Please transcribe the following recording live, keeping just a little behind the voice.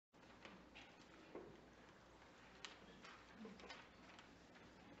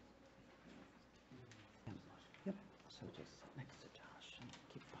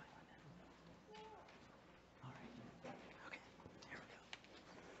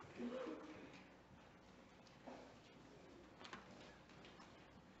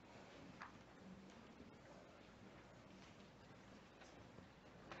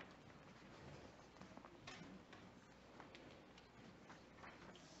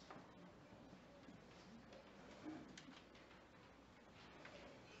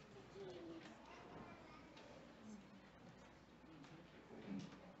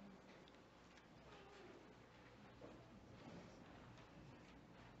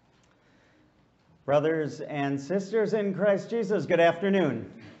Brothers and sisters in Christ Jesus, good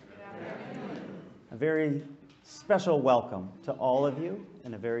afternoon. A very special welcome to all of you,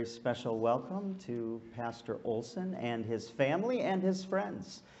 and a very special welcome to Pastor Olson and his family and his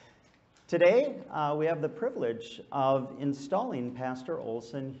friends. Today, we have the privilege of installing Pastor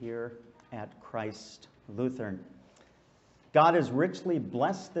Olson here at Christ Lutheran. God has richly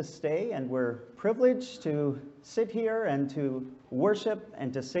blessed this day, and we're privileged to sit here and to worship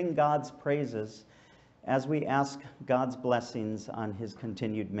and to sing God's praises as we ask God's blessings on his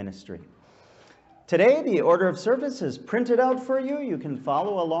continued ministry. Today, the order of service is printed out for you. You can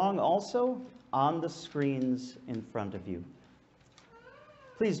follow along also on the screens in front of you.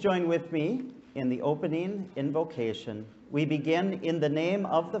 Please join with me in the opening invocation. We begin in the name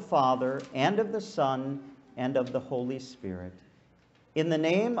of the Father, and of the Son, and of the Holy Spirit. In the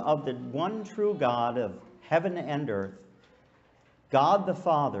name of the one true God of heaven and earth, God the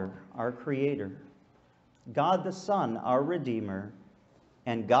Father, our Creator, God the Son, our Redeemer,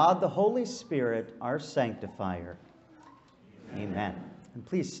 and God the Holy Spirit, our Sanctifier. Amen. And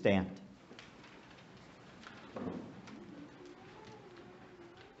please stand.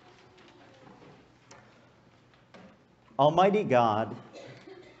 Almighty God,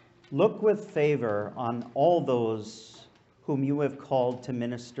 look with favor on all those whom you have called to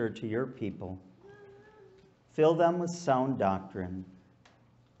minister to your people. Fill them with sound doctrine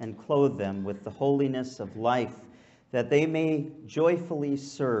and clothe them with the holiness of life, that they may joyfully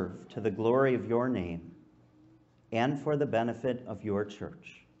serve to the glory of your name and for the benefit of your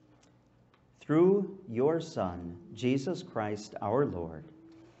church. Through your Son, Jesus Christ our Lord.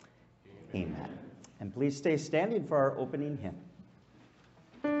 Amen. And please stay standing for our opening hymn.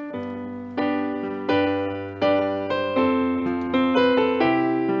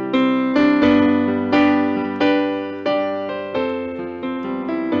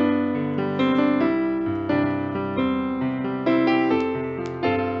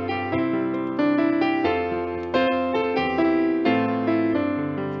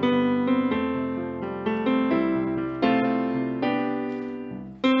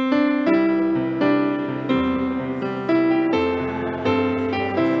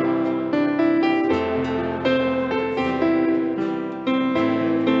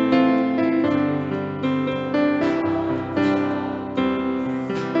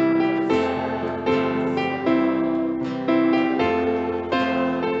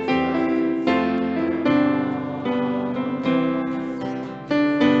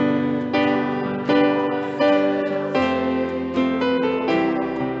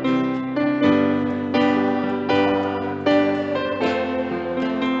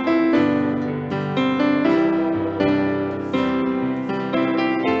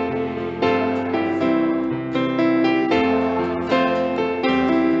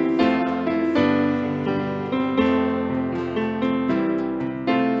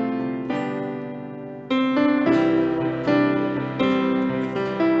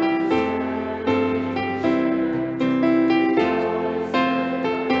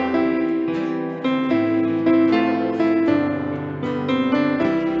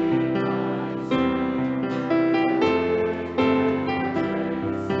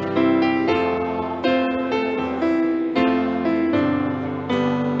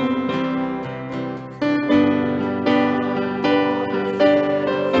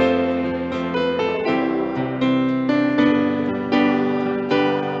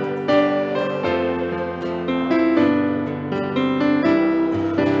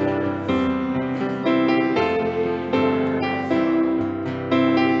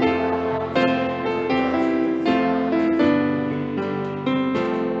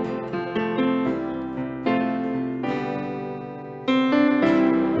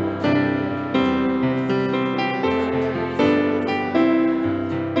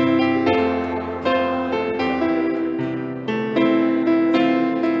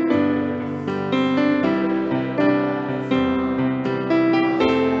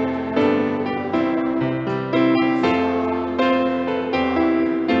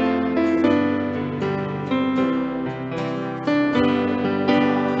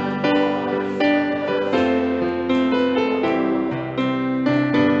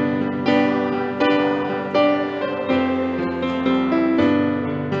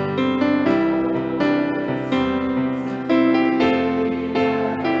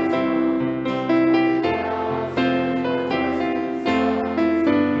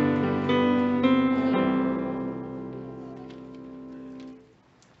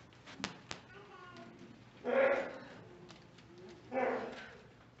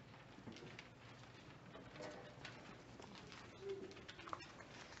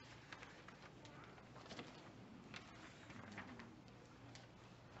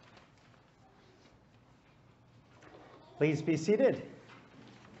 Please be seated.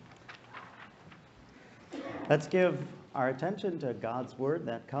 Let's give our attention to God's word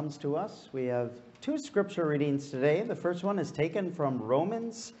that comes to us. We have two scripture readings today. The first one is taken from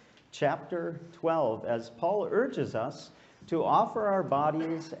Romans chapter 12, as Paul urges us to offer our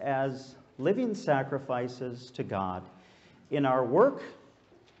bodies as living sacrifices to God in our work,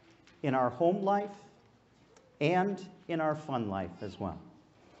 in our home life, and in our fun life as well.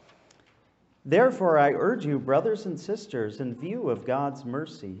 Therefore, I urge you, brothers and sisters, in view of God's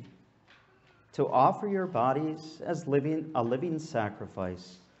mercy, to offer your bodies as a living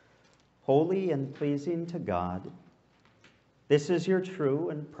sacrifice, holy and pleasing to God. This is your true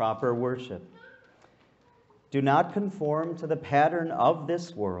and proper worship. Do not conform to the pattern of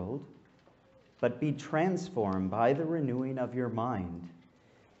this world, but be transformed by the renewing of your mind.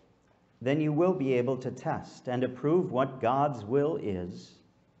 Then you will be able to test and approve what God's will is,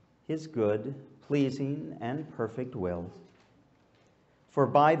 his good, pleasing, and perfect will. For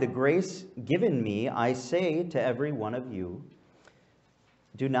by the grace given me, I say to every one of you,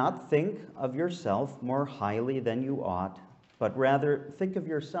 do not think of yourself more highly than you ought, but rather think of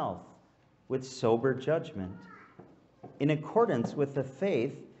yourself with sober judgment, in accordance with the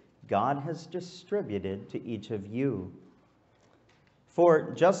faith God has distributed to each of you.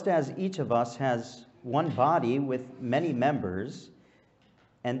 For just as each of us has one body with many members,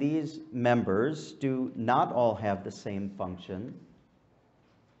 and these members do not all have the same function,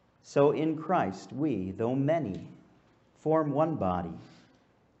 so in Christ we, though many, form one body,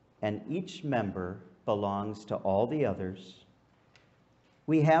 and each member belongs to all the others.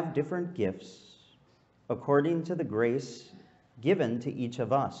 We have different gifts according to the grace given to each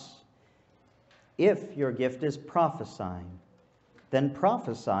of us. If your gift is prophesying, then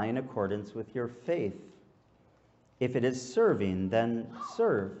prophesy in accordance with your faith. If it is serving, then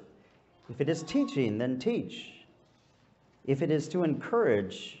serve. If it is teaching, then teach. If it is to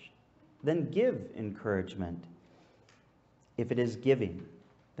encourage, then give encouragement. If it is giving,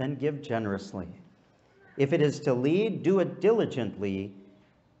 then give generously. If it is to lead, do it diligently.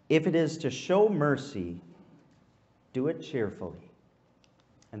 If it is to show mercy, do it cheerfully.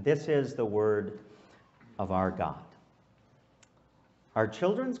 And this is the word of our God. Our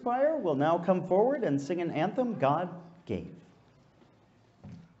children's choir will now come forward and sing an anthem, God Gave.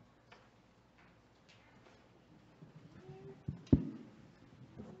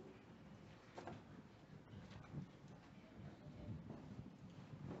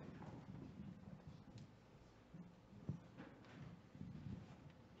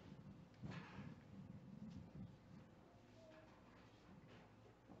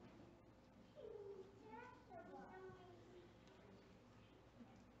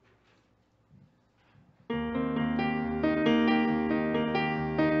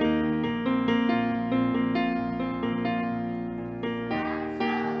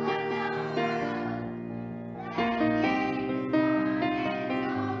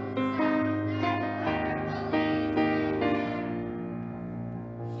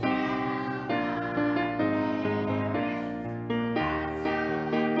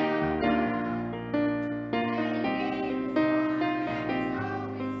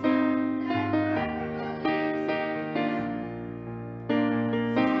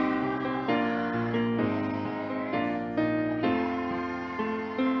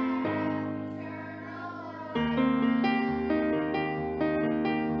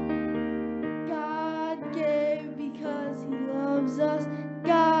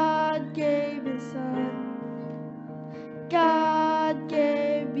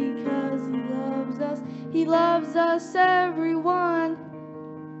 He loves us, everyone.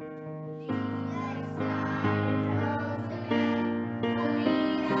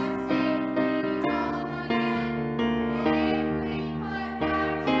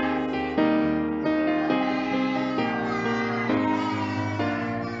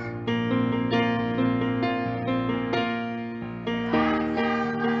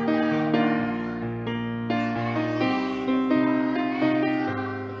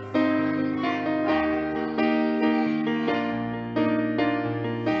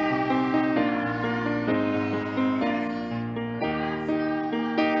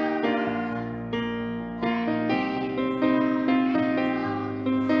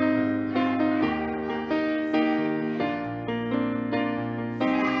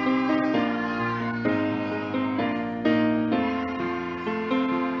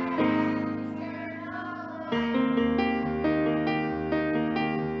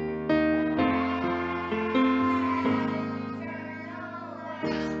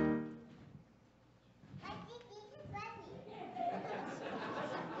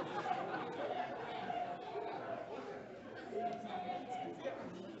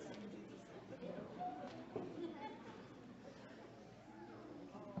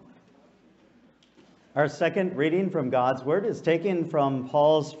 Our second reading from God's Word is taken from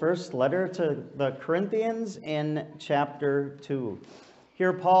Paul's first letter to the Corinthians in chapter 2.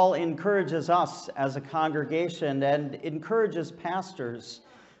 Here, Paul encourages us as a congregation and encourages pastors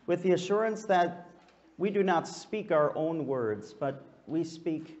with the assurance that we do not speak our own words, but we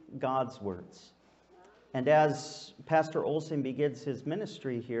speak God's words. And as Pastor Olson begins his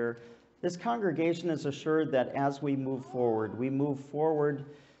ministry here, this congregation is assured that as we move forward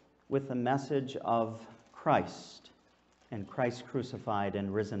with the message of Christ and Christ crucified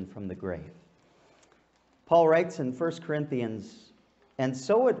and risen from the grave. Paul writes in 1 Corinthians, "And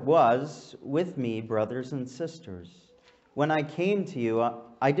so it was with me, brothers and sisters. When I came to you,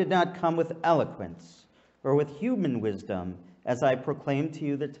 I did not come with eloquence or with human wisdom as I proclaimed to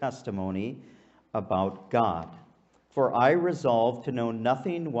you the testimony about God. For I resolved to know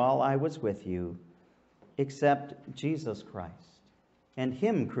nothing while I was with you except Jesus Christ and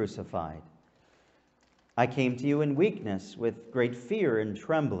Him crucified. I came to you in weakness with great fear and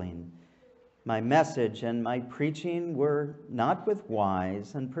trembling. My message and my preaching were not with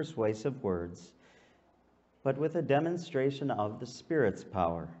wise and persuasive words, but with a demonstration of the Spirit's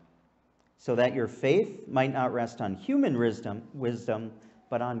power, so that your faith might not rest on human wisdom,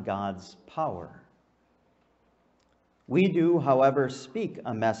 but on God's power. We do, however, speak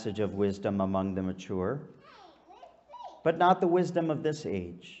a message of wisdom among the mature, but not the wisdom of this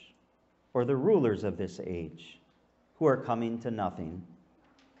age, or the rulers of this age, who are coming to nothing.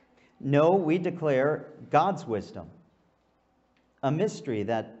 No, we declare God's wisdom, a mystery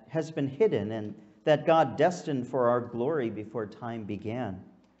that has been hidden and that God destined for our glory before time began.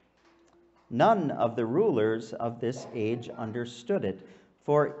 None of the rulers of this age understood it,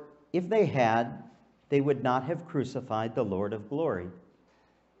 for if they had, they would not have crucified the Lord of glory.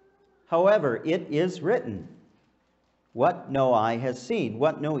 However, it is written, 'What no eye has seen,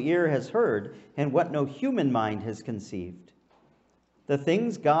 what no ear has heard, and what no human mind has conceived. The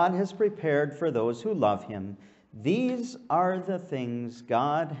things God has prepared for those who love Him, these are the things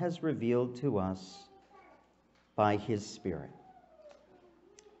God has revealed to us by His Spirit.'"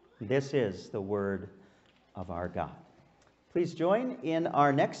 This is the word of our God. Please join in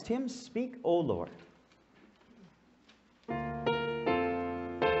our next hymn, "Speak, O Lord."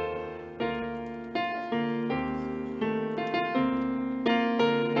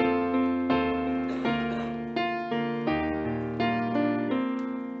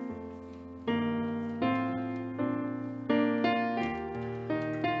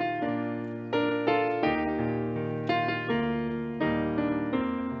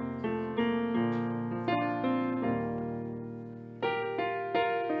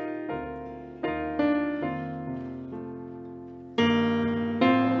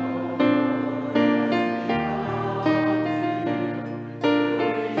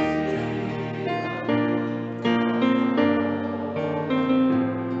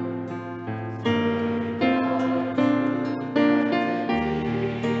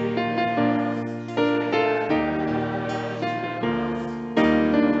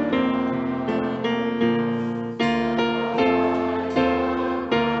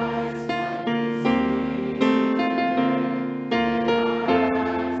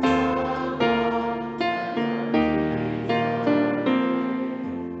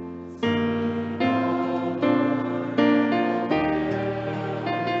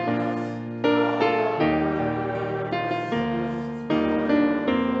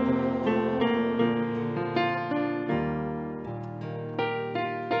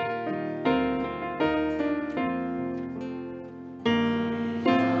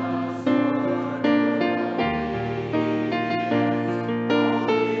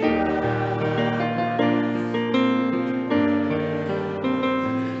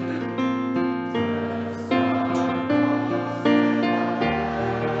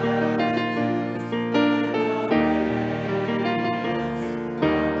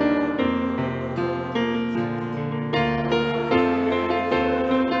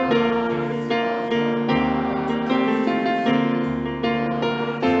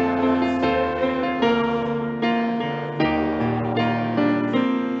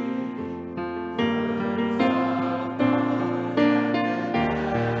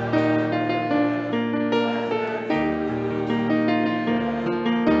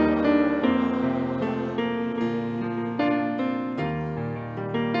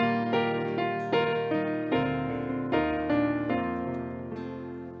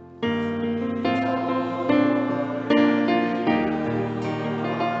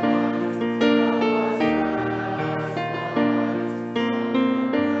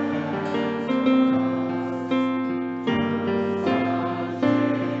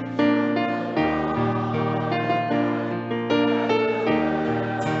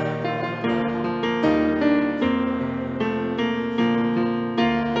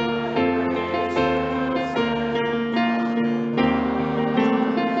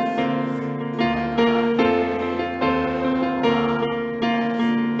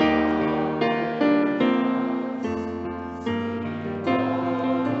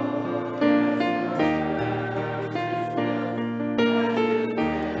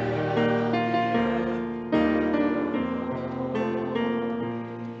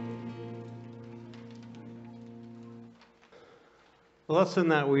 The lesson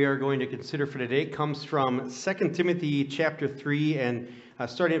that we are going to consider for today comes from 2 Timothy chapter 3, and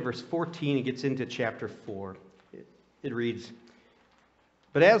starting at verse 14, it gets into chapter 4. It reads,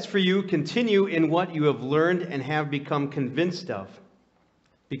 "But as for you, continue in what you have learned and have become convinced of,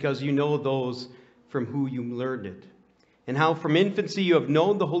 because you know those from whom you learned it, and how from infancy you have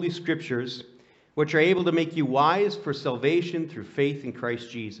known the Holy Scriptures, which are able to make you wise for salvation through faith in Christ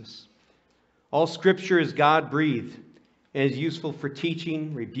Jesus. All Scripture is God-breathed, and is useful for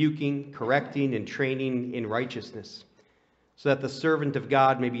teaching, rebuking, correcting, and training in righteousness, so that the servant of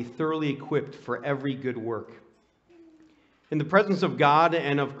God may be thoroughly equipped for every good work. In the presence of God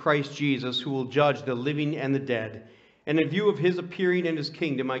and of Christ Jesus, who will judge the living and the dead, and in view of his appearing in his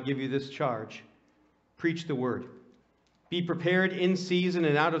kingdom, I give you this charge. Preach the word. Be prepared in season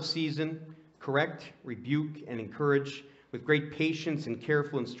and out of season, correct, rebuke, and encourage with great patience and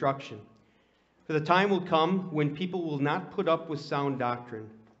careful instruction. For the time will come when people will not put up with sound doctrine.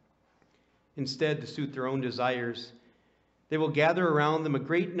 Instead, to suit their own desires, they will gather around them a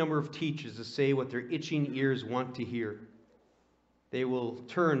great number of teachers to say what their itching ears want to hear. They will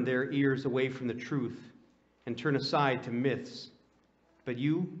turn their ears away from the truth and turn aside to myths. But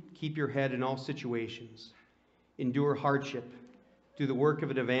you, keep your head in all situations. Endure hardship. Do the work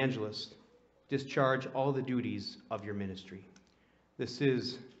of an evangelist. Discharge all the duties of your ministry." This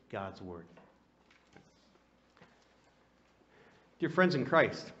is God's word. Dear friends in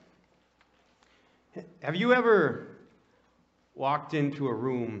Christ, have you ever walked into a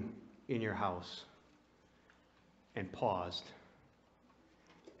room in your house and paused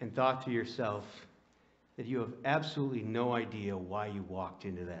and thought to yourself that you have absolutely no idea why you walked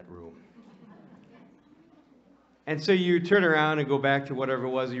into that room? And so you turn around and go back to whatever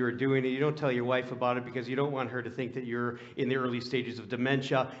it was you were doing, and you don't tell your wife about it because you don't want her to think that you're in the early stages of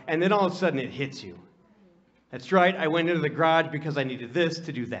dementia, and then all of a sudden it hits you. That's right, I went into the garage because I needed this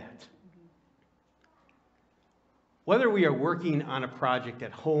to do that. Whether we are working on a project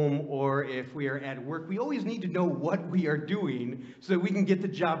at home or if we are at work, we always need to know what we are doing so that we can get the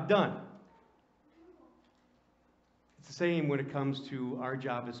job done. It's the same when it comes to our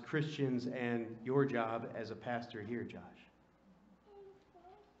job as Christians and your job as a pastor here, Josh.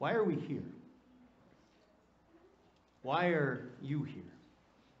 Why are we here? Why are you here?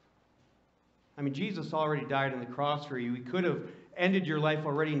 I mean, Jesus already died on the cross for you. He could have ended your life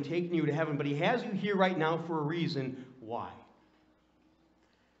already and taken you to heaven, but he has you here right now for a reason. Why?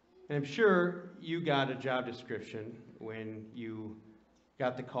 And I'm sure you got a job description when you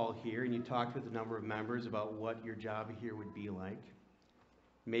got the call here and you talked with a number of members about what your job here would be like.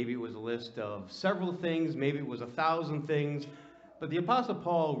 Maybe it was a list of several things, maybe it was 1,000 things, but the Apostle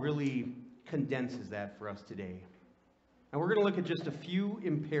Paul really condenses that for us today. And we're going to look at just a few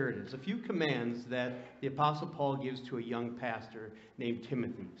imperatives, a few commands that the Apostle Paul gives to a young pastor named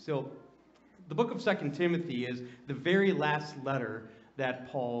Timothy. So the book of 2 Timothy is the very last letter that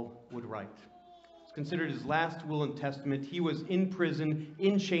Paul would write. It's considered his last will and testament. He was in prison,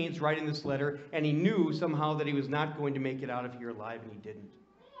 in chains, writing this letter, and he knew somehow that he was not going to make it out of here alive, and he didn't.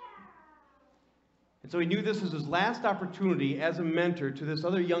 And so he knew this was his last opportunity as a mentor to this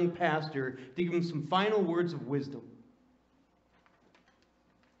other young pastor to give him some final words of wisdom.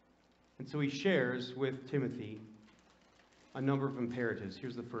 And so he shares with Timothy a number of imperatives.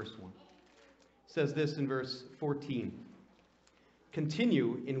 Here's the first one. It says this in verse 14.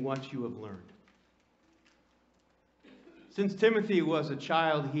 Continue in what you have learned. Since Timothy was a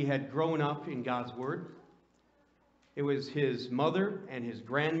child, he had grown up in God's word. It was his mother and his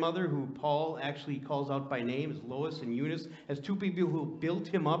grandmother, who Paul actually calls out by name as Lois and Eunice, as two people who built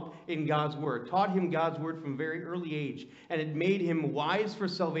him up in God's word, taught him God's word from a very early age, and it made him wise for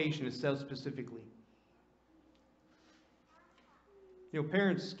salvation, it says specifically. You know,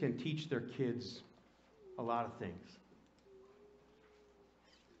 parents can teach their kids a lot of things.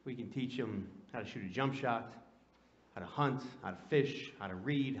 We can teach them how to shoot a jump shot, how to hunt, how to fish, how to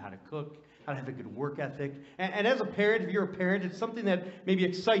read, how to cook, how to have a good work ethic. And as a parent, if you're a parent, it's something that maybe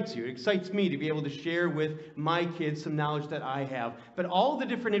excites you. It excites me to be able to share with my kids some knowledge that I have. But all the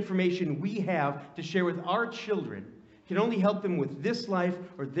different information we have to share with our children can only help them with this life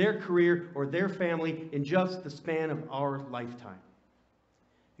or their career or their family in just the span of our lifetime.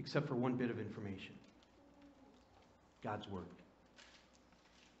 Except for one bit of information. God's Word.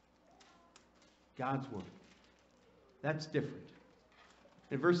 God's Word. That's different.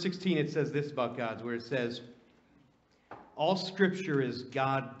 In verse 16, it says this about God's Word. It says, all Scripture is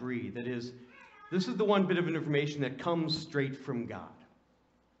God-breathed. That is, this is the one bit of information that comes straight from God.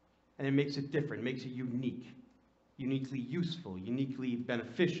 And it makes it different, makes it unique, uniquely useful, uniquely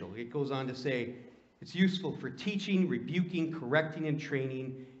beneficial. It goes on to say, It's useful for teaching, rebuking, correcting, and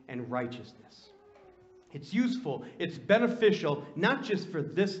training, and righteousness. It's useful, it's beneficial, not just for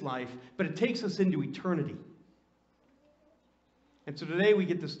this life, but it takes us into eternity. And so today we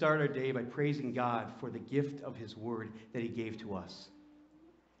get to start our day by praising God for the gift of His Word that He gave to us.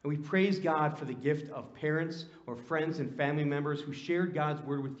 And we praise God for the gift of parents or friends and family members who shared God's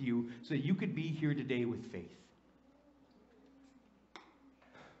Word with you so that you could be here today with faith.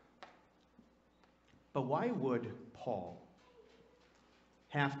 But why would Paul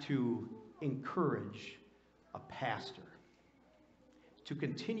have to encourage a pastor to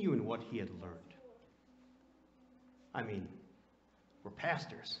continue in what he had learned? I mean, we're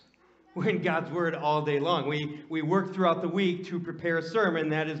pastors. We're in God's Word all day long. We work throughout the week to prepare a sermon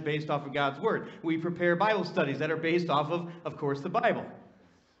that is based off of God's Word. We prepare Bible studies that are based off of course, the Bible.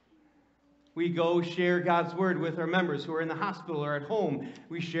 We go share God's Word with our members who are in the hospital or at home.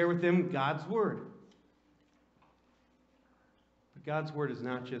 We share with them God's Word. But God's Word is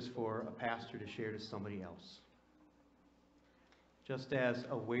not just for a pastor to share to somebody else. Just as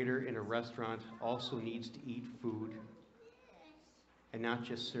a waiter in a restaurant also needs to eat food and not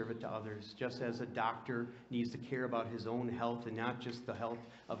just serve it to others, just as a doctor needs to care about his own health and not just the health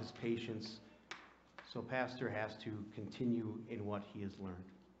of his patients, so a pastor has to continue in what he has learned.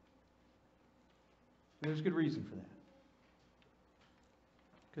 And there's good reason for that.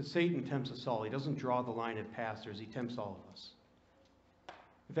 Because Satan tempts us all. He doesn't draw the line at pastors. He tempts all of us.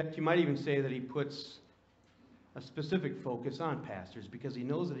 In fact, you might even say that he puts a specific focus on pastors because he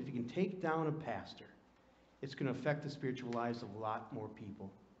knows that if he can take down a pastor, it's going to affect the spiritual lives of a lot more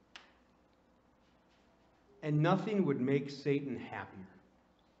people. And nothing would make Satan happier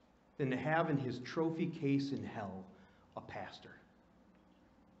than to have in his trophy case in hell a pastor.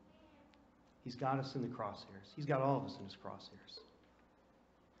 He's got us in the crosshairs. He's got all of us in his crosshairs.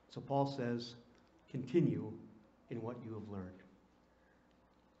 So Paul says, continue in what you have learned.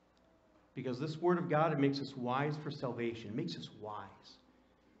 Because this Word of God, it makes us wise for salvation. It makes us wise.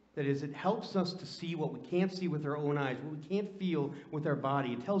 That is, it helps us to see what we can't see with our own eyes, what we can't feel with our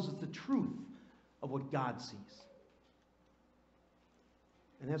body. It tells us the truth of what God sees.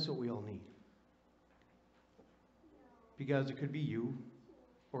 And that's what we all need. Because it could be you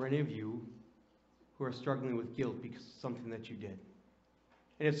or any of you who are struggling with guilt because of something that you did.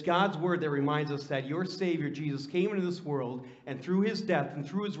 And it's God's Word that reminds us that your Savior, Jesus, came into this world and through His death and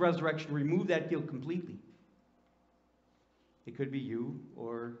through His resurrection removed that guilt completely. It could be you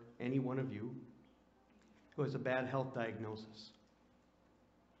or any one of you who has a bad health diagnosis.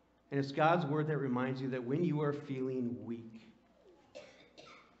 And it's God's Word that reminds you that when you are feeling weak,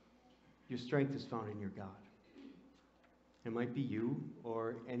 your strength is found in your God. It might be you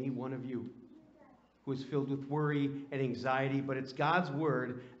or any one of you who is filled with worry and anxiety, but it's God's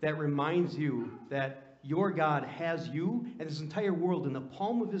Word that reminds you that your God has you and this entire world in the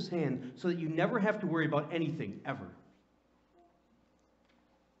palm of His hand so that you never have to worry about anything, ever.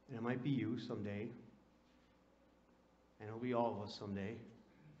 And it might be you someday, and it'll be all of us someday.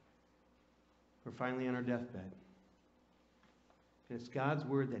 We're finally on our deathbed. And it's God's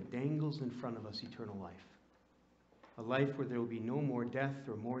Word that dangles in front of us eternal life. A life where there will be no more death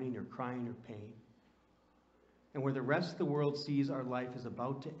or mourning or crying or pain. And where the rest of the world sees our life is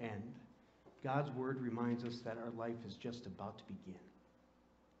about to end, God's Word reminds us that our life is just about to begin.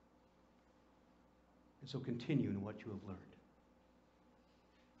 And so continue in what you have learned.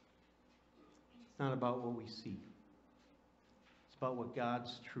 It's not about what we see. It's about what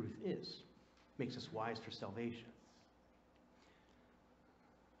God's truth is. It makes us wise for salvation.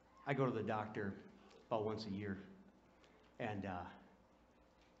 I go to the doctor about once a year. And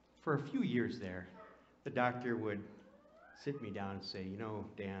for a few years there, the doctor would sit me down and say, you know,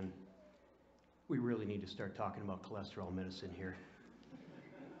 Dan, we really need to start talking about cholesterol medicine here.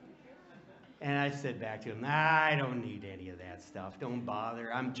 And I said back to him, I don't need any of that stuff. Don't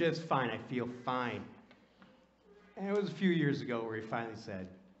bother. I'm just fine. I feel fine. And it was a few years ago where he finally said,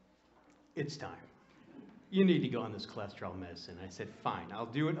 it's time. You need to go on this cholesterol medicine. I said, fine. I'll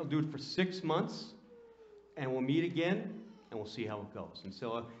do it. I'll do it for 6 months, and we'll meet again, and we'll see how it goes. And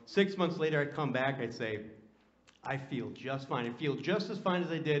so 6 months later, I'd come back. I'd say, I feel just fine. I feel just as fine as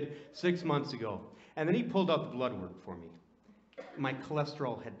I did 6 months ago. And then he pulled out the blood work for me. My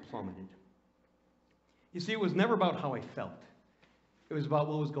cholesterol had plummeted. You see, it was never about how I felt. It was about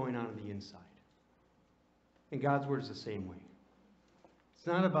what was going on the inside. And God's Word is the same way. It's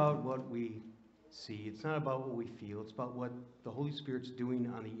not about what we see. It's not about what we feel. It's about what the Holy Spirit's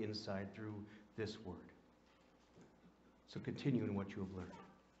doing on the inside through this Word. So continue in what you have learned.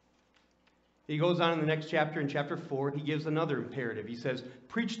 He goes on in the next chapter, in chapter 4, he gives another imperative. He says,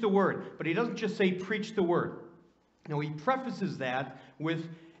 preach the word. But he doesn't just say preach the word. No, he prefaces that with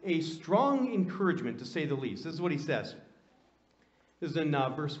a strong encouragement, to say the least. This is what he says. This is in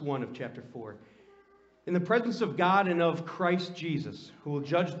verse 1 of chapter 4. In the presence of God and of Christ Jesus, who will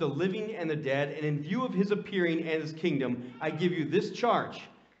judge the living and the dead, and in view of his appearing and his kingdom, I give you this charge: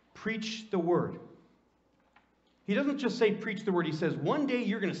 preach the word. He doesn't just say preach the word. He says one day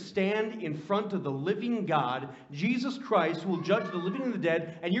you're going to stand in front of the living God, Jesus Christ, who will judge the living and the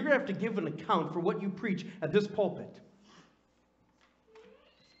dead, and you're going to have to give an account for what you preach at this pulpit.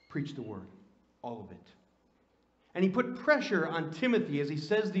 Preach the word, all of it. And he put pressure on Timothy as he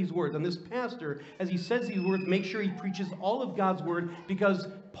says these words, on this pastor, as he says these words, make sure he preaches all of God's word, because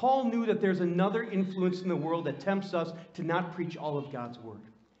Paul knew that there's another influence in the world that tempts us to not preach all of God's word.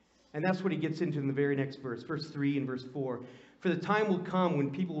 And that's what he gets into in the very next verse, verse 3 and verse 4. For the time will come when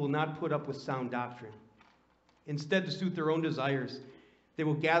people will not put up with sound doctrine. Instead, to suit their own desires, they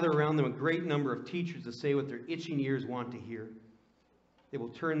will gather around them a great number of teachers to say what their itching ears want to hear. They will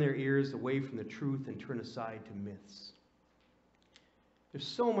turn their ears away from the truth and turn aside to myths. There's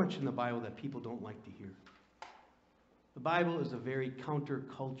so much in the Bible that people don't like to hear. The Bible is a very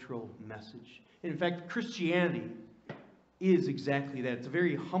countercultural message. In fact, Christianity is exactly that. It's a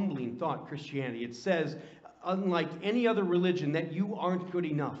very humbling thought, Christianity. It says, unlike any other religion, that you aren't good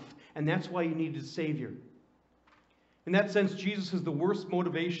enough, and that's why you need a Savior. In that sense, Jesus is the worst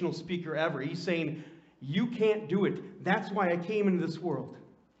motivational speaker ever. He's saying, you can't do it. That's why I came into this world.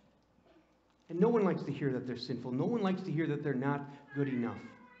 And no one likes to hear that they're sinful. No one likes to hear that they're not good enough.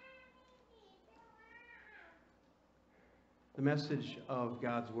 The message of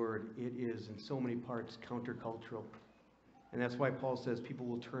God's word, it is in so many parts countercultural. And that's why Paul says people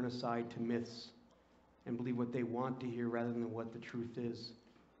will turn aside to myths and believe what they want to hear rather than what the truth is.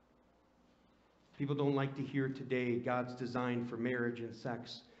 People don't like to hear today God's design for marriage and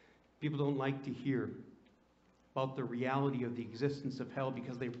sex. People don't like to hear about the reality of the existence of hell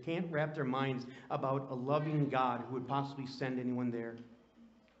because they can't wrap their minds about a loving God who would possibly send anyone there.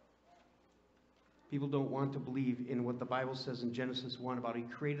 People don't want to believe in what the Bible says in Genesis 1 about he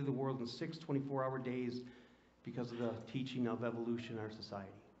created the world in 6 24-hour days because of the teaching of evolution in our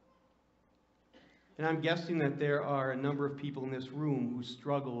society. And I'm guessing that there are a number of people in this room who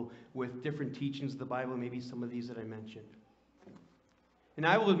struggle with different teachings of the Bible, maybe some of these that I mentioned. And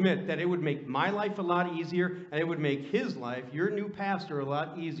I will admit that it would make my life a lot easier, and it would make his life, your new pastor, a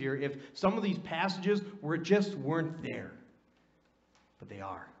lot easier if some of these passages weren't there. But they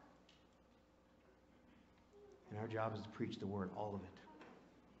are. And our job is to preach the word, all of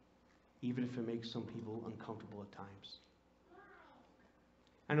it, even if it makes some people uncomfortable at times.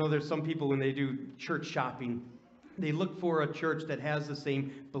 I know there's some people when they do church shopping, they look for a church that has the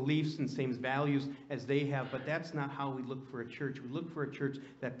same beliefs and same values as they have, but that's not how we look for a church. We look for a church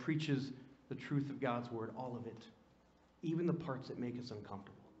that preaches the truth of God's word, all of it, even the parts that make us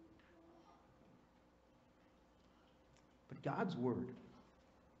uncomfortable. But God's word,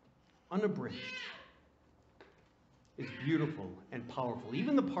 unabridged, is beautiful and powerful,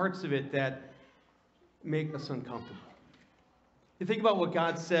 even the parts of it that make us uncomfortable. You think about what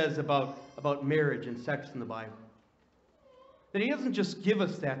God says about marriage and sex in the Bible. That he doesn't just give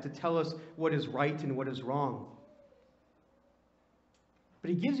us that to tell us what is right and what is wrong.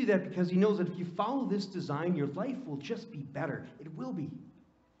 But he gives you that because he knows that if you follow this design, your life will just be better. It will be.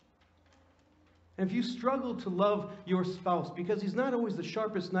 And if you struggle to love your spouse because he's not always the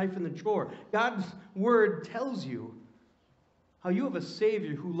sharpest knife in the drawer, God's word tells you how you have a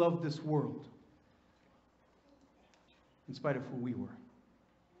Savior who loved this world in spite of who we were.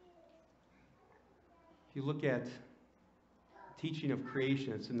 If you look at teaching of creation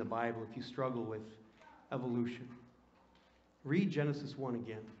that's in the Bible, if you struggle with evolution, read Genesis 1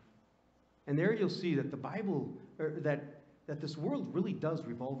 again. And there you'll see that the Bible, that this world really does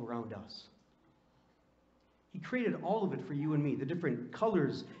revolve around us. He created all of it for you and me, the different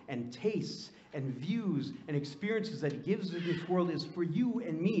colors and tastes and views and experiences that he gives in this world is for you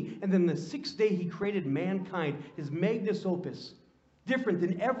and me. And then the sixth day he created mankind, his magnus opus, different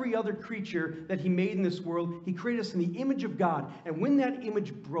than every other creature that he made in this world. He created us in the image of God. And when that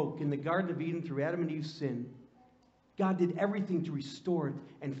image broke in the Garden of Eden through Adam and Eve's sin, God did everything to restore it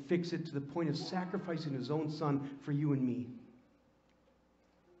and fix it to the point of sacrificing his own son for you and me.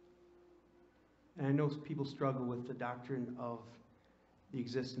 And I know people struggle with the doctrine of the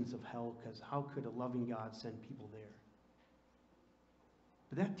existence of hell, because how could a loving God send people there?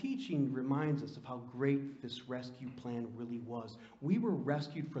 But that teaching reminds us of how great this rescue plan really was. We were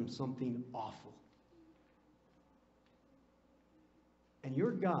rescued from something awful. And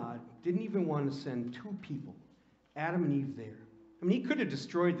your God didn't even want to send two people, Adam and Eve, there. I mean, he could have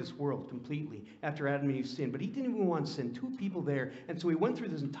destroyed this world completely after Adam and Eve sinned, but he didn't even want to send two people there. And so he went through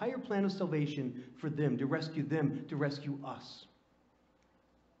this entire plan of salvation for them, to rescue us.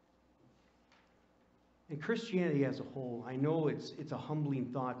 And Christianity as a whole, I know it's a humbling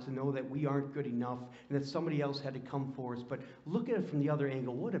thought to know that we aren't good enough and that somebody else had to come for us. But look at it from the other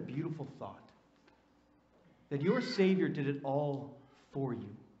angle. What a beautiful thought. That your Savior did it all for you.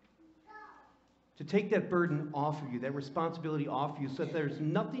 To take that burden off of you, that responsibility off of you, so that there's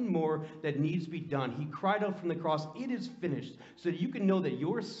nothing more that needs to be done. He cried out from the cross, "It is finished," so that you can know that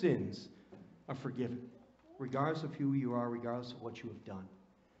your sins are forgiven, regardless of who you are, regardless of what you have done.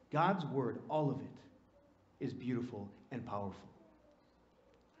 God's word, all of it, is beautiful and powerful.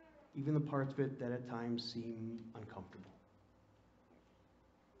 Even the parts of it that at times seem uncomfortable.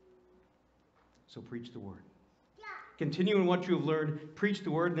 So preach the word. Continue in what you have learned, preach the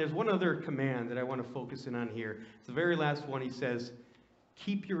word. And there's one other command that I want to focus in on here. It's the very last one. He says,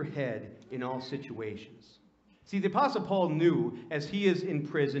 keep your head in all situations. See, the Apostle Paul knew, as he is in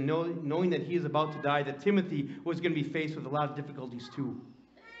prison, knowing that he is about to die, that Timothy was going to be faced with a lot of difficulties too.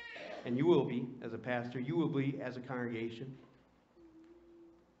 And you will be, as a pastor, you will be as a congregation.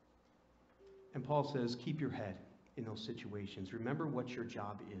 And Paul says, keep your head in those situations. Remember what your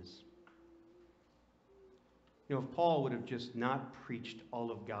job is. You know, if Paul would have just not preached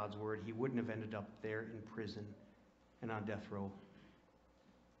all of God's word, he wouldn't have ended up there in prison and on death row.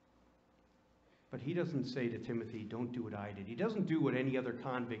 But he doesn't say to Timothy, don't do what I did. He doesn't do what any other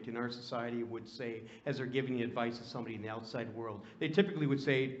convict in our society would say as they're giving advice to somebody in the outside world. They typically would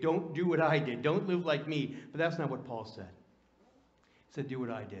say, don't do what I did. Don't live like me. But that's not what Paul said. He said, do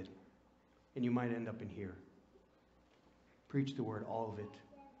what I did. And you might end up in here. Preach the word, all of it.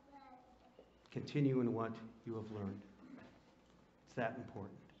 Continue in what you have learned. It's that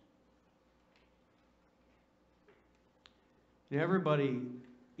important. And everybody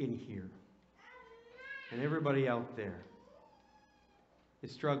in here and everybody out there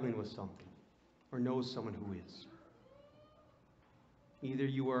is struggling with something or knows someone who is. Either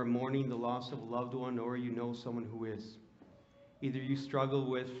you are mourning the loss of a loved one or you know someone who is. Either you struggle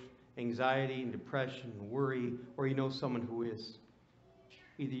with anxiety and depression and worry, or you know someone who is.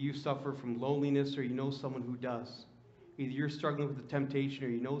 Either you suffer from loneliness or you know someone who does. Either you're struggling with the temptation or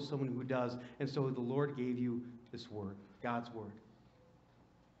you know someone who does. And so the Lord gave you this word, God's word.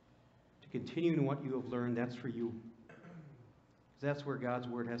 To continue in what you have learned, that's for you. Because that's where God's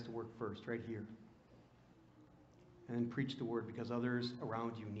word has to work first, right here. And then preach the word because others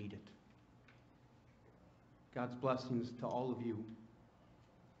around you need it. God's blessings to all of you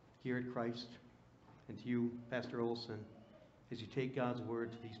here at Christ and to you, Pastor Olson, as you take God's word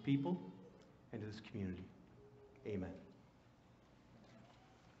to these people and to this community. Amen.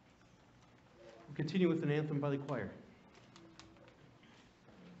 We'll continue with an anthem by the choir.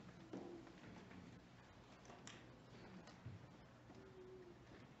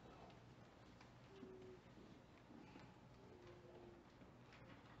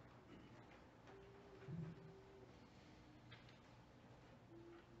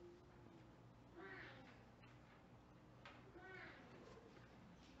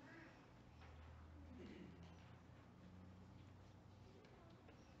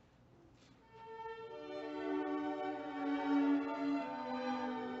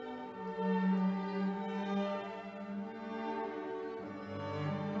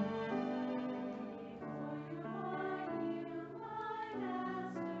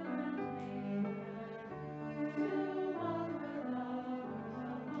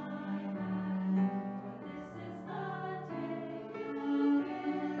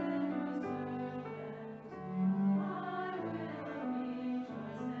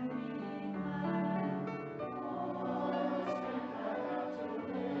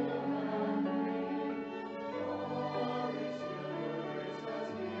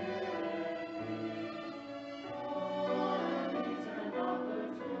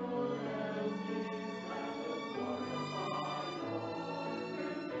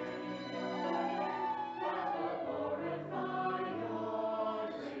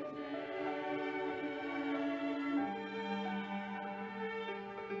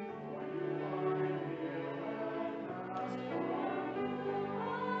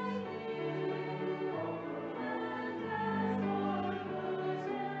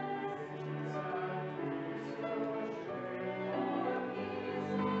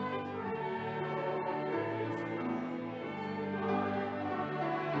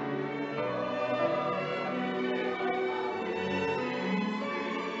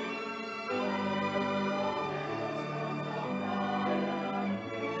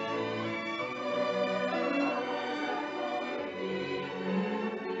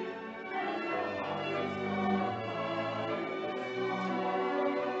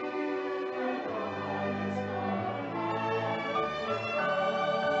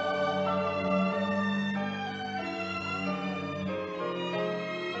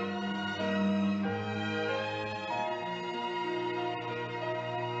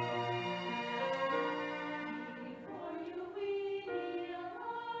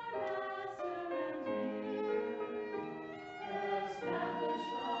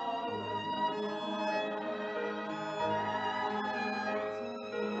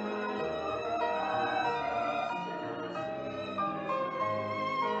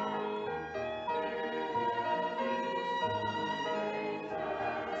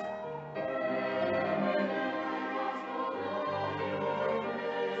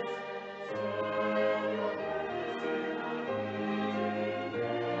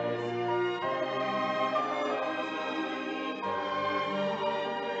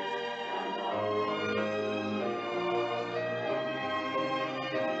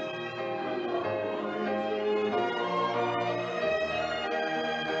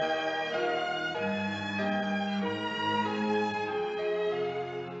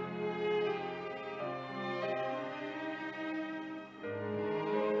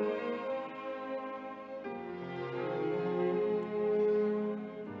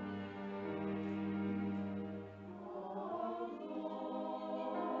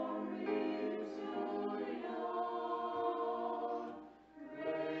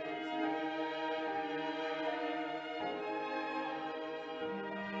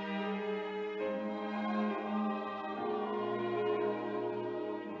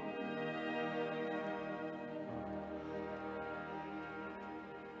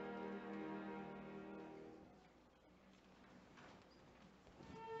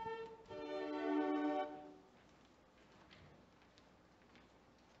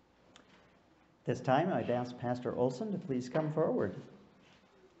 This time, I'd ask Pastor Olson to please come forward.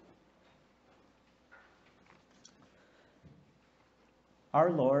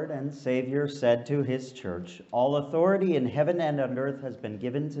 Our Lord and Savior said to his church, "All authority in heaven and on earth has been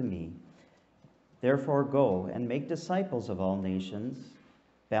given to me. Therefore go and make disciples of all nations,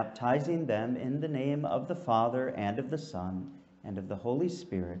 baptizing them in the name of the Father and of the Son and of the Holy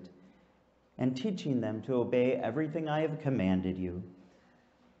Spirit, and teaching them to obey everything I have commanded you.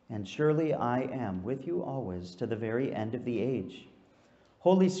 And surely I am with you always to the very end of the age."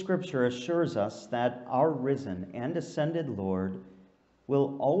 Holy Scripture assures us that our risen and ascended Lord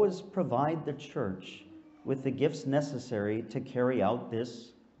will always provide the church with the gifts necessary to carry out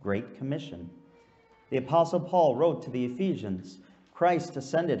this great commission. The Apostle Paul wrote to the Ephesians, "Christ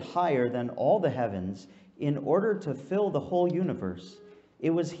ascended higher than all the heavens in order to fill the whole universe.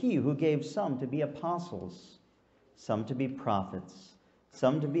 It was he who gave some to be apostles, some to be prophets,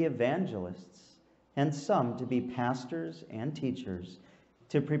 some to be evangelists, and some to be pastors and teachers,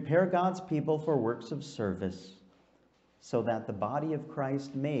 to prepare God's people for works of service, so that the body of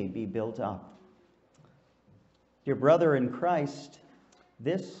Christ may be built up." Dear brother in Christ,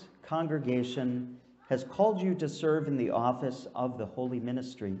 this congregation has called you to serve in the office of the holy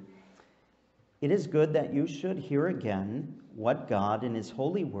ministry. It is good that you should hear again what God in his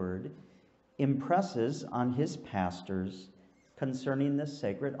holy word impresses on his pastors concerning this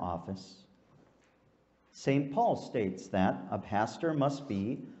sacred office. St. Paul states that a pastor must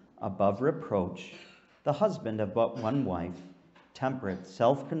be above reproach, the husband of but one wife, temperate,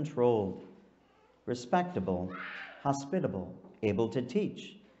 self-controlled, respectable, hospitable, able to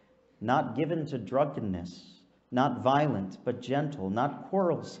teach, not given to drunkenness, not violent, but gentle, not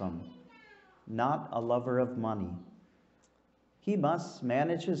quarrelsome, not a lover of money. He must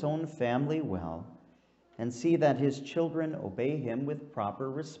manage his own family well and see that his children obey him with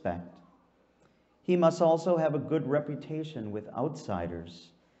proper respect. He must also have a good reputation with outsiders,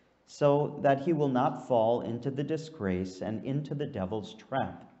 so that he will not fall into the disgrace and into the devil's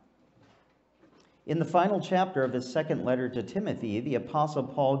trap. In the final chapter of his second letter to Timothy, the Apostle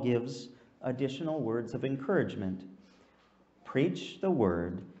Paul gives additional words of encouragement. "Preach the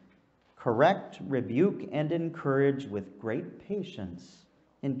word, correct, rebuke, and encourage with great patience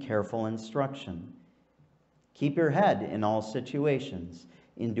in careful instruction. Keep your head in all situations,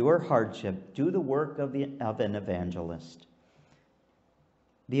 endure hardship, do the work of an evangelist."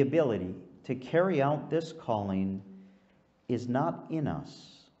 The ability to carry out this calling is not in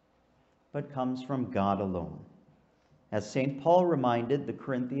us, but comes from God alone. As St. Paul reminded the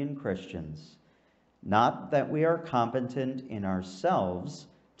Corinthian Christians, not that we are competent in ourselves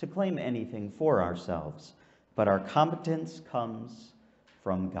to claim anything for ourselves, but our competence comes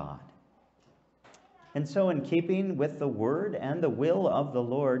from God. And so, in keeping with the word and the will of the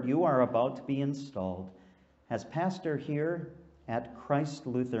Lord, you are about to be installed as pastor here at Christ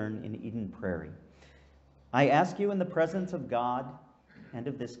Lutheran in Eden Prairie. I ask you in the presence of God and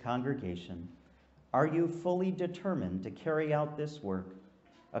of this congregation, are you fully determined to carry out this work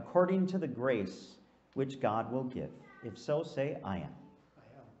according to the grace which God will give? If so, say, "I am."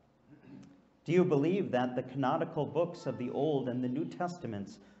 Do you believe that the canonical books of the Old and the New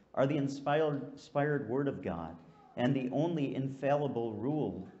Testaments are the inspired word of God and the only infallible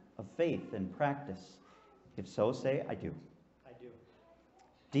rule of faith and practice? If so, say, "I do."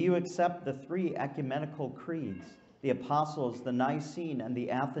 Do you accept the three ecumenical creeds, the Apostles', the Nicene, and the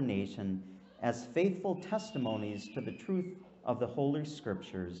Athanasian, as faithful testimonies to the truth of the Holy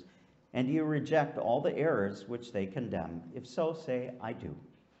Scriptures? And do you reject all the errors which they condemn? If so, say, "I do."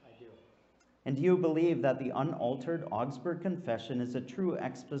 And do you believe that the unaltered Augsburg Confession is a true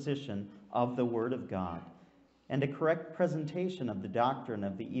exposition of the Word of God and a correct presentation of the doctrine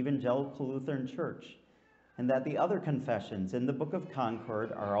of the Evangelical Lutheran Church, and that the other confessions in the Book of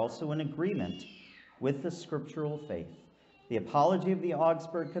Concord are also in agreement with the scriptural faith? The Apology of the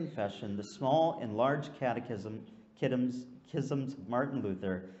Augsburg Confession, the small and large catechisms of Martin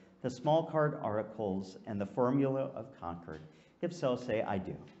Luther, the small card oracles, and the formula of Concord. If so, say, "I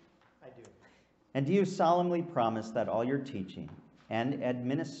do." And do you solemnly promise that all your teaching and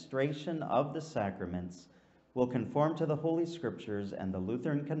administration of the sacraments will conform to the Holy Scriptures and the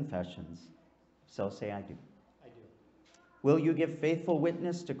Lutheran confessions? So say, "I do." Will you give faithful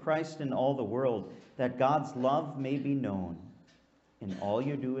witness to Christ in all the world, that God's love may be known in all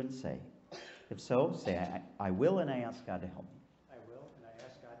you do and say? If so, say, "I will," and I ask God to help me.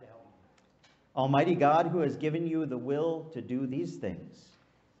 Almighty God, who has given you the will to do these things,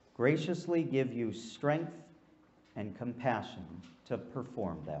 graciously give you strength and compassion to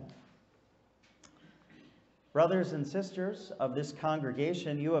perform them. Brothers and sisters of this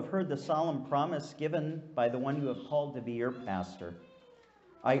congregation, you have heard the solemn promise given by the one you have called to be your pastor.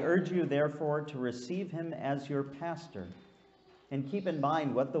 I urge you, therefore, to receive him as your pastor and keep in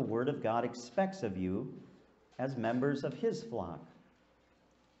mind what the Word of God expects of you as members of his flock.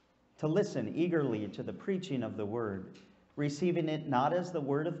 To listen eagerly to the preaching of the Word, receiving it not as the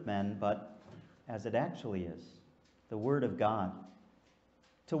word of men, but as it actually is, the Word of God.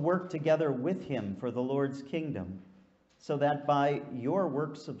 To work together with him for the Lord's kingdom, so that by your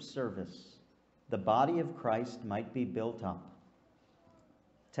works of service, the body of Christ might be built up.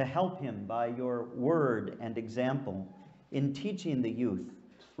 To help him by your word and example in teaching the youth,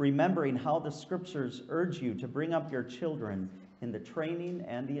 remembering how the Scriptures urge you to bring up your children in the training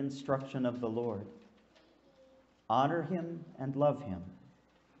and the instruction of the Lord. Honor him and love him,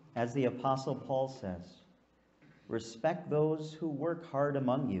 as the Apostle Paul says. Respect those who work hard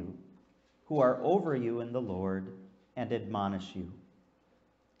among you, who are over you in the Lord, and admonish you.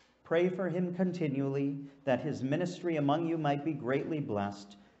 Pray for him continually, that his ministry among you might be greatly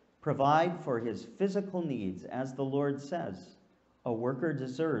blessed. Provide for his physical needs, as the Lord says, a worker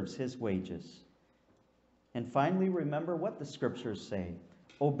deserves his wages. And finally, remember what the Scriptures say.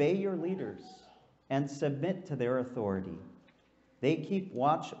 Obey your leaders and submit to their authority. They keep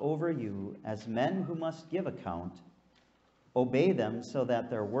watch over you as men who must give account. Obey them so that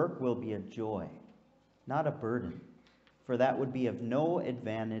their work will be a joy, not a burden, for that would be of no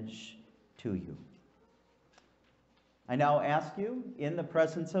advantage to you. I now ask you, in the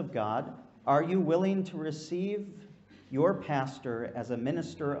presence of God, are you willing to receive your pastor as a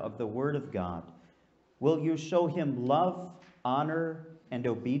minister of the Word of God? Will you show him love, honor, and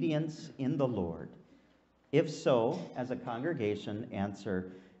obedience in the Lord? If so, as a congregation,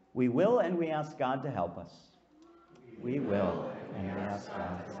 answer, we will, and we ask God to help us. We will, and we ask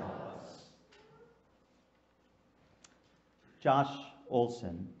God to help us. Josh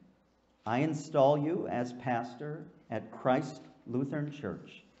Olson, I install you as pastor at Christ Lutheran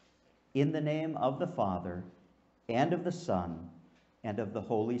Church in the name of the Father, and of the Son, and of the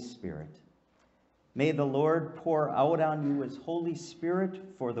Holy Spirit. May the Lord pour out on you his Holy Spirit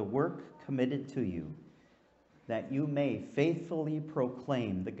for the work committed to you, that you may faithfully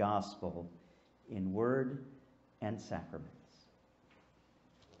proclaim the gospel in word and sacraments.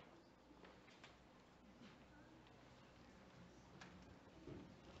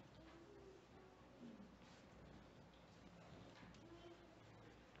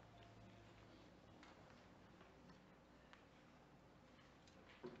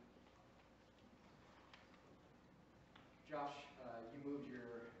 Josh, you moved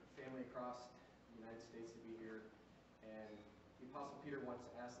your family across the United States to be here, and the Apostle Peter once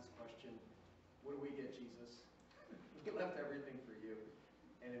asked this question, what do we get, Jesus? He left everything for you.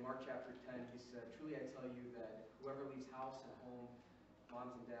 And in Mark chapter 10, he said, truly I tell you that whoever leaves house and home,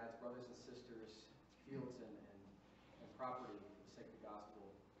 moms and dads, brothers and sisters, fields and property for the sake of the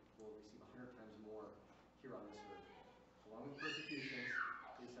gospel will receive 100 times more here on this earth. Along with persecutions,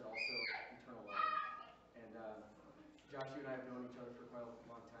 he said also eternal life. And Josh, you and I have known each other for quite a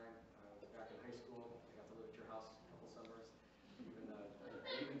long time. Back in high school, I got to live at your house a couple summers. I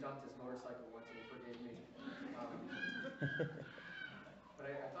even dumped his motorcycle once and he forgave me. But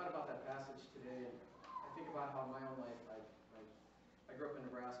I thought about that passage today, and I think about how in my own life, I grew up in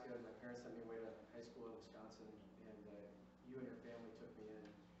Nebraska, and my parents sent me away to high school in Wisconsin, and you and your family took me in,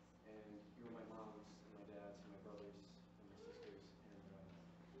 and you were my moms, and my dads, and my brothers, and my sisters, and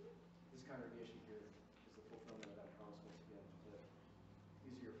this congregation here is the fulfillment of that promise once again, that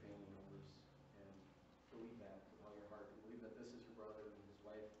these are your family members, and believe that with all your heart, and believe that this is your brother, and his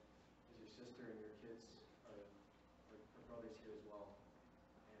wife is your sister, and your kids are brothers here as well.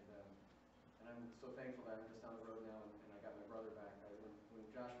 And I'm so thankful that I'm just down the road now, and I got my brother back. When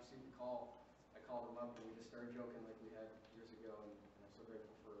Josh received the call, I called him up, and we just started joking like we had years ago, and I'm so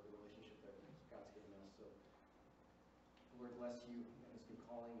grateful for the relationship that God's given us. So the Lord bless you in this new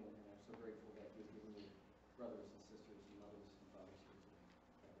calling, and I'm so grateful that He has given me brothers and sisters and mothers and fathers here today.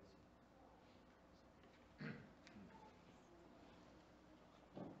 God bless you.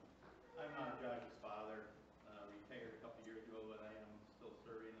 I'm Josh's father, retired a couple years ago, but I am still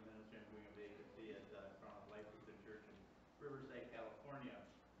serving the ministry. I'm doing a vacancy at Crown of Life Lutheran Church in Riverside, California.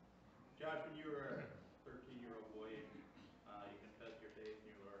 Josh, when you were a 13-year-old boy, you confessed your faith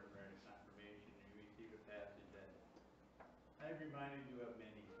in your Lord and read a confirmation, and you received a passage that I've reminded you of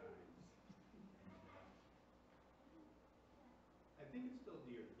many times. And I think it's still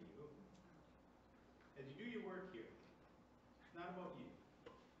dear to you. As you do your work here, it's not about you.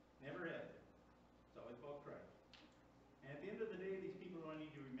 Never has been. It's always about Christ. And at the end of the day, these people don't need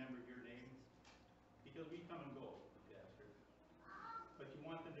to remember your name, because we come and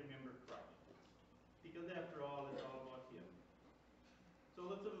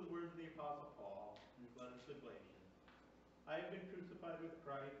those are the words of the Apostle Paul in his letter to the Galatians. I have been crucified with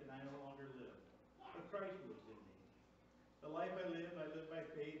Christ, and I no longer live, but Christ lives in me. The life I live by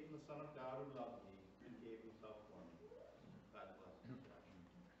faith in the Son of God who loved me and gave himself for me. God bless you.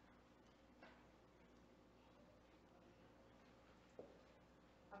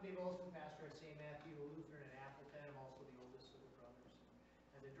 I'm Dave Olson, pastor at St. Matthew Lutheran in Appleton. I'm also the oldest of the brothers.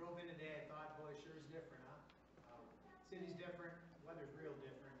 As I drove in today, I thought, boy, it sure is different, huh? City's different, weather's real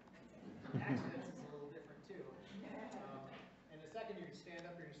different. Accents is a little different too. And the second you stand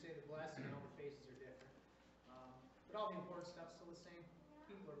up here and say the blessing, all the faces are different. But all the important stuff's still the same.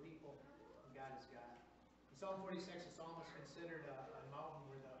 People are people, and God is God. In Psalm 46, the psalmist considered a mountain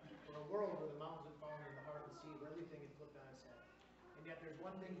or a world where the mountains are found in the heart of the sea, where everything is flipped on its head. And yet there's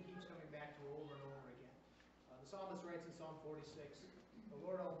one thing he keeps coming back to over and over again. The psalmist writes in Psalm 46, "The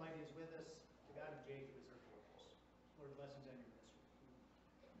Lord Almighty is with us, the God of Jacob is our fortress." Lord, blessings on your ministry.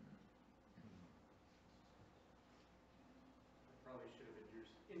 I probably should have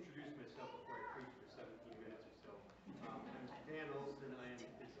introduced myself before I preached for 17 minutes or so. I'm Dan Olson. I am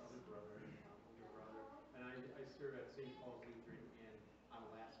his other brother, older brother, and I serve at St. Paul's Lutheran in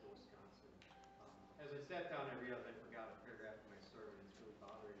Alaska, Wisconsin. As I sat down, I realized I forgot a paragraph of my sermon. It's really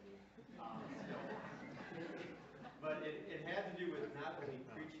bothering me. But it had to do with not only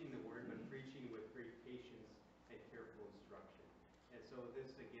preaching the word, but preaching with great patience and careful instruction. And so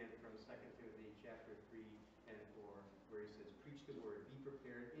this, again, from 2 Timothy chapter 3 and 4, where he says, "Preach the word, be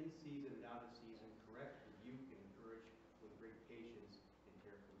prepared in season and out of season, correct, rebuke, and encourage with great patience and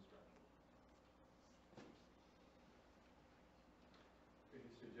careful instruction." Good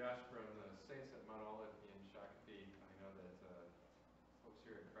to see Josh from the Saints at Mount Olive in Shakopee. I know that folks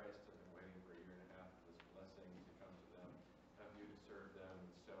here at Christ have been waiting for a year and a half for this blessing to come to them, have you to serve them.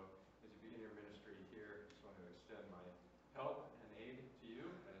 And so as you begin your ministry here, I just want to extend my help and aid to you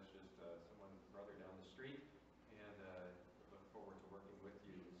as just someone, brother down the street, and look forward to working with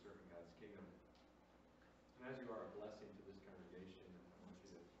you and serving God's kingdom. And as you are a blessing to this congregation, I want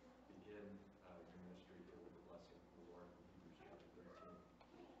you to begin your ministry here with a blessing from the Lord from Hebrews chapter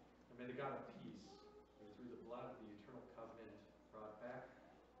 13. And may the God of peace, who through the blood of the eternal covenant brought back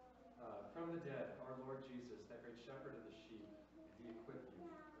from the dead our Lord Jesus, that great shepherd of the sheep, and he equip you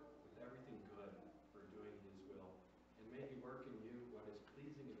with everything good for doing his will. And may he work in you what is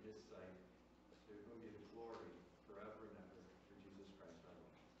pleasing in his sight, to whom be the glory forever and ever, through Jesus Christ our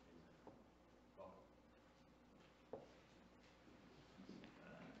Lord. Amen. Welcome.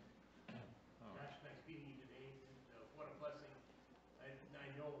 Gosh, nice meeting you today. And, what a blessing.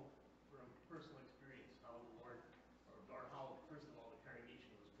 I know from personal experience how the Lord, or how, first of all, the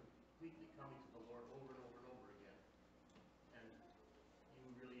congregation was completely coming to the Lord over and over and over again. And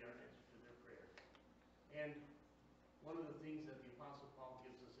you really are an answer to their prayers. And one of the things that the Apostle Paul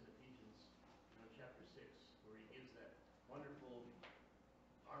gives us in Ephesians, chapter 6, where he gives that wonderful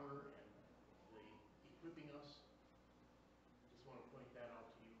armor and the equipping us, just want to point that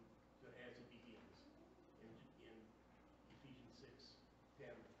out to you as it begins in Ephesians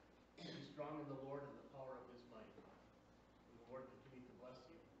 6:10. Be strong in the Lord and the power of his might. And the Lord continue to bless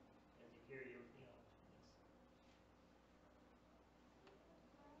you as you carry everything out.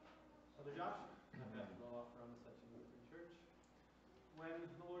 Brother Josh, I'm Pastor Loa from Ascension Lutheran Church. When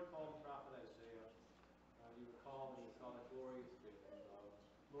the Lord called the prophet Isaiah, you recall that he saw the glorious vision of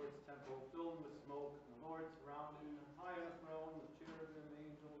the Lord's temple filled with smoke, and the Lord surrounded him high on a throne with cherubim,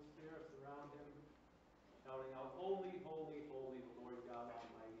 angels, seraphs around him, shouting out, "Holy, holy, holy, the Lord God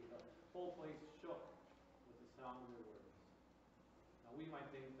Almighty." The whole place shook with the sound of their words. Now we might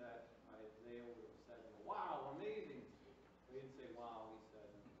think that Isaiah would have said, "Wow, amazing." But he didn't say wow, he said,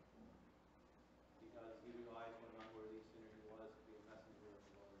 because he realized what an unworthy sinner he was to be a messenger of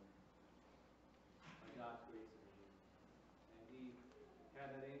the Lord, by God's grace and aid. And he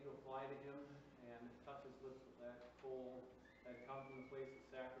had that angel fly to him and touch his lips with that coal that had come from the place of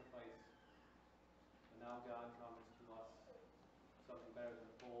sacrifice. And now God comes to us something better than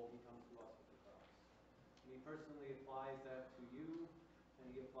a coal. He comes to us with the cross. And he personally applies that to you,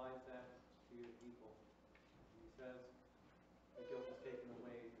 and he applies that to your people. And he says, the guilt is taken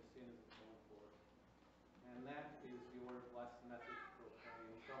away, the sin is atoned for. And that is your blessed message to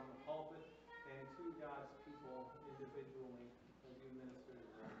proclaim from the pulpit and to God's people individually as you minister to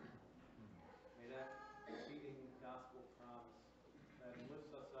them. May that feeding gospel promise that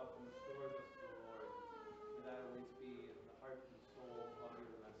lifts us up and restores us to the Lord, may that always be the heart and soul of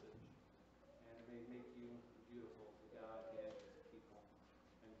your message. And it may make you beautiful to God and his people,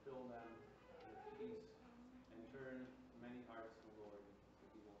 and fill them with peace, and turn many hearts to the Lord to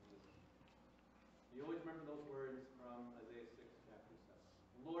be one with you. You always remember those words from Isaiah 6, chapter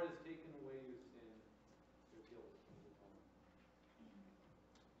 7. Lord has taken away your sin, your guilt, and your atonement.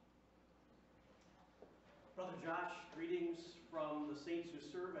 Brother Josh, greetings from the saints who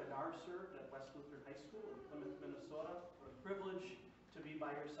serve and are served at West Lutheran High School in Plymouth, Minnesota. What a privilege to be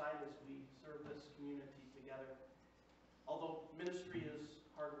by your side as we serve this community together. Although ministry is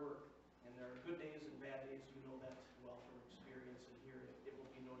hard work, and there are good days and bad days, you know that well from experience, and here it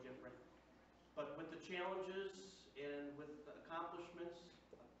will be no different. But with the challenges and with the accomplishments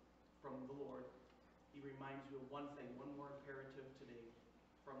from the Lord, He reminds you of one thing, one more imperative today,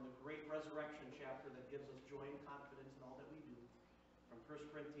 from the great resurrection chapter that gives us joy and confidence in all that we do, from 1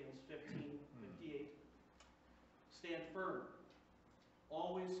 Corinthians 15:58. Stand firm.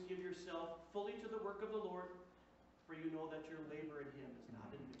 Always give yourself fully to the work of the Lord, for you know that your labor in Him is not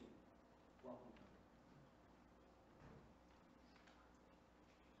in vain. Welcome.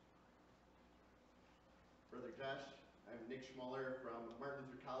 Brother Josh, I'm Nick Schmuller from Martin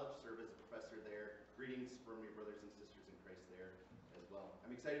Luther College, serve as a professor there. Greetings from your brothers and sisters in Christ there as well.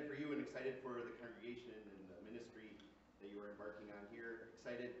 I'm excited for you and excited for the congregation and the ministry that you are embarking on here.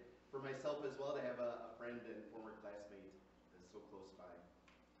 Excited for myself as well to have a friend and former classmate that's so close by.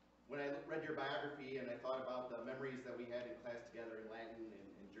 When I read your biography and I thought about the memories that we had in class together in Latin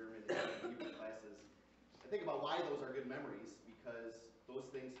and German and Hebrew classes, I think about why those are good memories, because those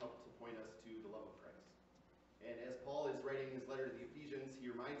things help to point us to the love of Christ. And as Paul is writing his letter to the Ephesians, he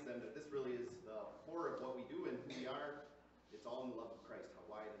reminds them that this really is the core of what we do and who we are. It's all in the love of Christ, how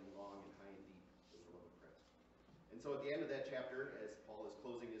wide and long and high and deep is the love of Christ. And so at the end of that chapter, as Paul is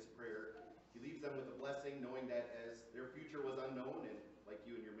closing his prayer, he leaves them with a blessing, knowing that as their future was unknown, and like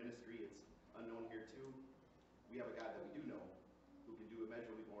you in your ministry, it's unknown here too, we have a God that we do know, who can do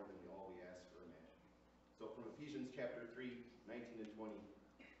immeasurably more than all we ask or imagine. So from Ephesians chapter 3, 19 and 20,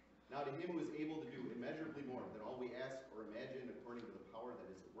 now to him who is able to do immeasurably more than all we ask or imagine according to the power that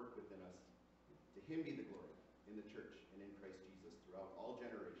is at work within us, to him be the glory in the church and in Christ Jesus throughout all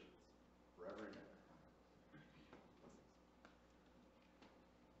generations, forever and ever.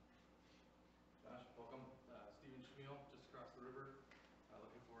 Josh, welcome. Stephen Schmiel, just across the river.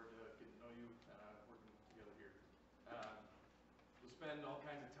 Looking forward to getting to know you, working together here. We'll spend all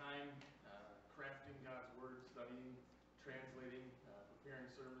kinds of time crafting God's Word, studying, translating, preparing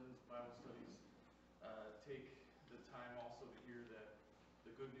sermons, Bible studies. Take the time also to hear that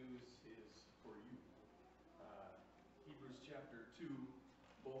the good news is for you. Hebrews chapter 2,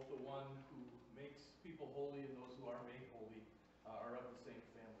 both the one who makes people holy and those who are made holy are of the same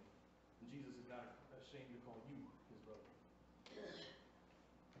family. And Jesus is not ashamed to call you his brother.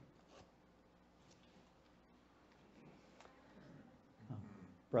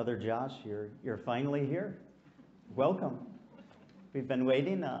 Brother Josh, you're finally here. Welcome. We've been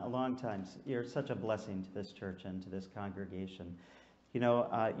waiting a long time. You're such a blessing to this church and to this congregation. You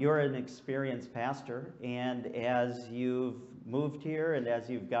know, you're an experienced pastor, and as you've moved here and as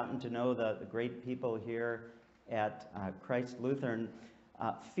you've gotten to know the great people here at Christ Lutheran,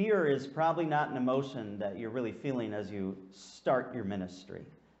 fear is probably not an emotion that you're really feeling as you start your ministry.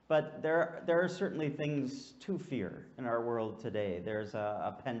 But there are certainly things to fear in our world today. There's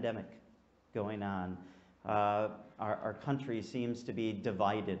a pandemic going on. Our country seems to be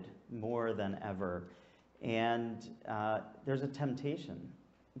divided more than ever. And there's a temptation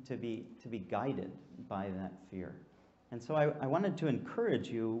to be guided by that fear. And so I wanted to encourage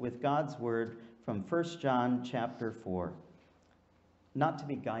you with God's word from 1 John chapter 4, not to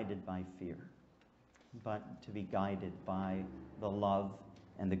be guided by fear, but to be guided by the love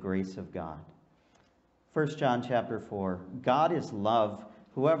and the grace of God. 1 John chapter 4, God is love.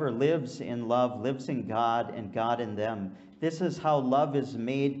 Whoever lives in love lives in God and God in them. This is how love is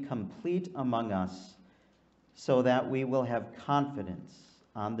made complete among us, so that we will have confidence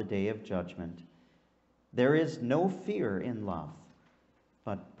on the day of judgment. There is no fear in love,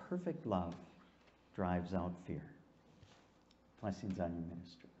 but perfect love drives out fear. Blessings on your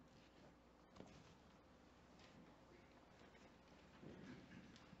ministry.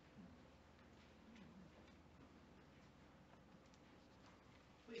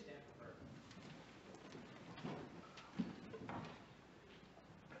 Please stand for prayer.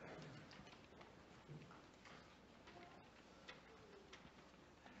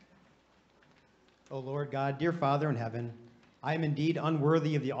 O Lord God, dear Father in heaven, I am indeed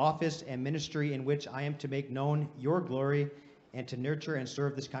unworthy of the office and ministry in which I am to make known your glory and to nurture and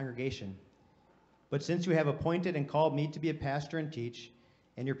serve this congregation. But since you have appointed and called me to be a pastor and teach,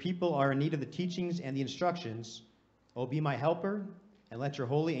 and your people are in need of the teachings and the instructions, O be my helper, and let your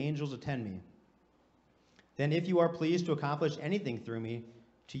holy angels attend me. Then if you are pleased to accomplish anything through me,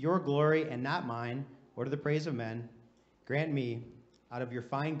 to your glory and not mine, or to the praise of men, grant me, out of your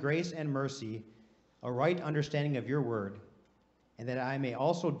fine grace and mercy, a right understanding of your word, and that I may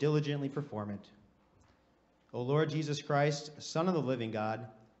also diligently perform it. O Lord Jesus Christ, Son of the living God,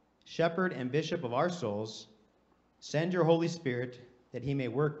 Shepherd and Bishop of our souls, send your Holy Spirit that he may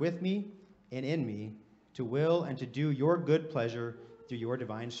work with me and in me to will and to do your good pleasure through your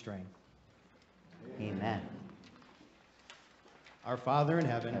divine strength. Amen. Our Father in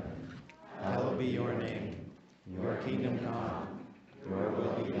heaven, hallowed be your name. Your kingdom come, your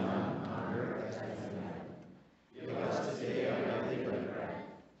will be done on earth as in heaven. Give us today our daily bread.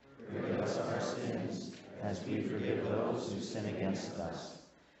 Forgive us our sins, As we forgive those who sin against us.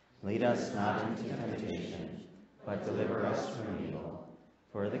 Lead us not into temptation, but deliver us from evil.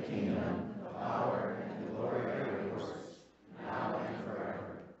 For the kingdom, the power, and the glory are yours, now and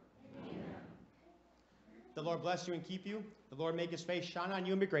forever. Amen. the Lord bless you and keep you. The Lord make his face shine on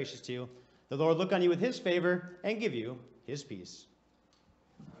you and be gracious to you. The Lord look on you with his favor and give you his peace.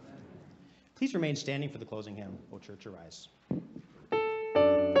 Amen. Please remain standing for the closing hymn. O church, arise.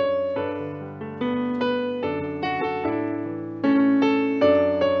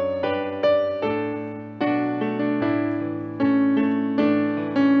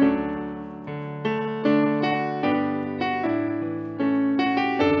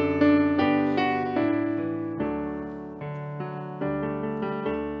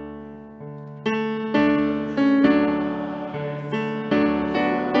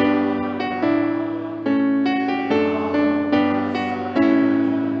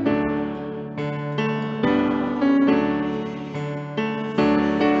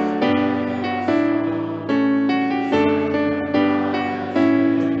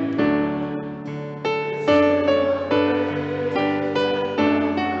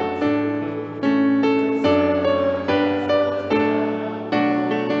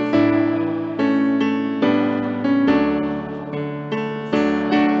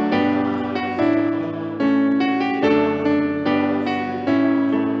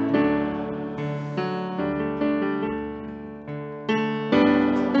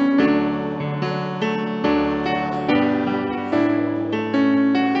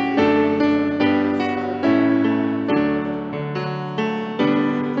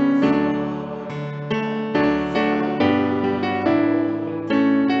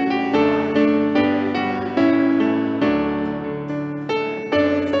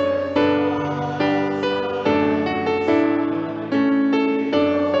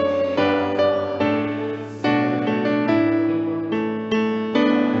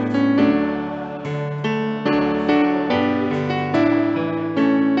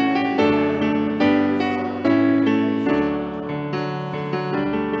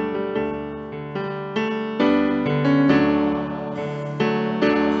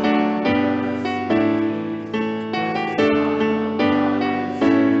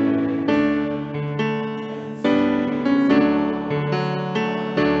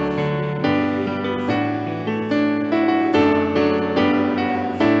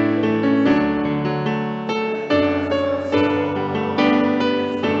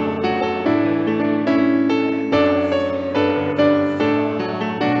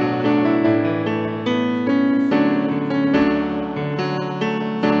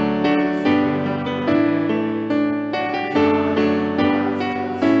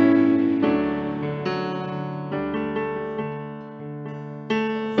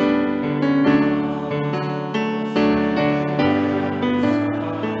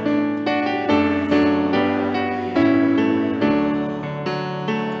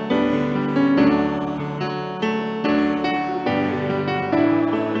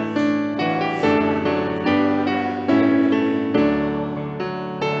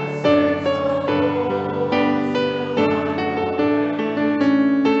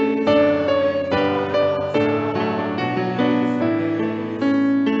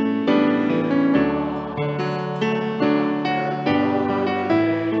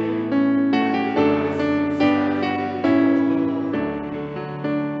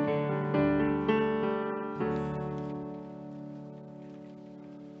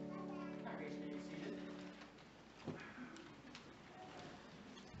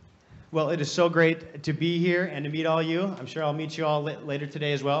 Well, it is so great to be here and to meet all you. I'm sure I'll meet you all later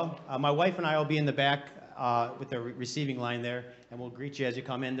today as well. My wife and I will be in the back with the receiving line there, and we'll greet you as you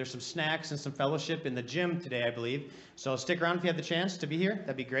come in. There's some snacks and some fellowship in the gym today, I believe. So stick around if you have the chance to be here.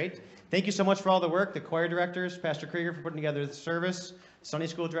 That'd be great. Thank you so much for all the work, the choir directors, Pastor Krieger for putting together the service, Sunday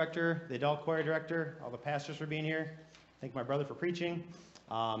school director, the adult choir director, all the pastors for being here. Thank my brother for preaching,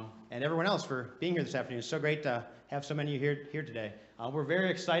 and everyone else for being here this afternoon. It's so great to have so many of you here today. We're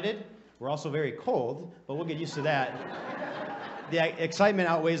very excited. We're also very cold, but we'll get used to that. the excitement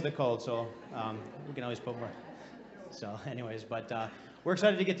outweighs the cold, so we can always put more. So anyways, but we're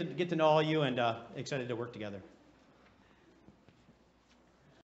excited to get to know all you and excited to work together.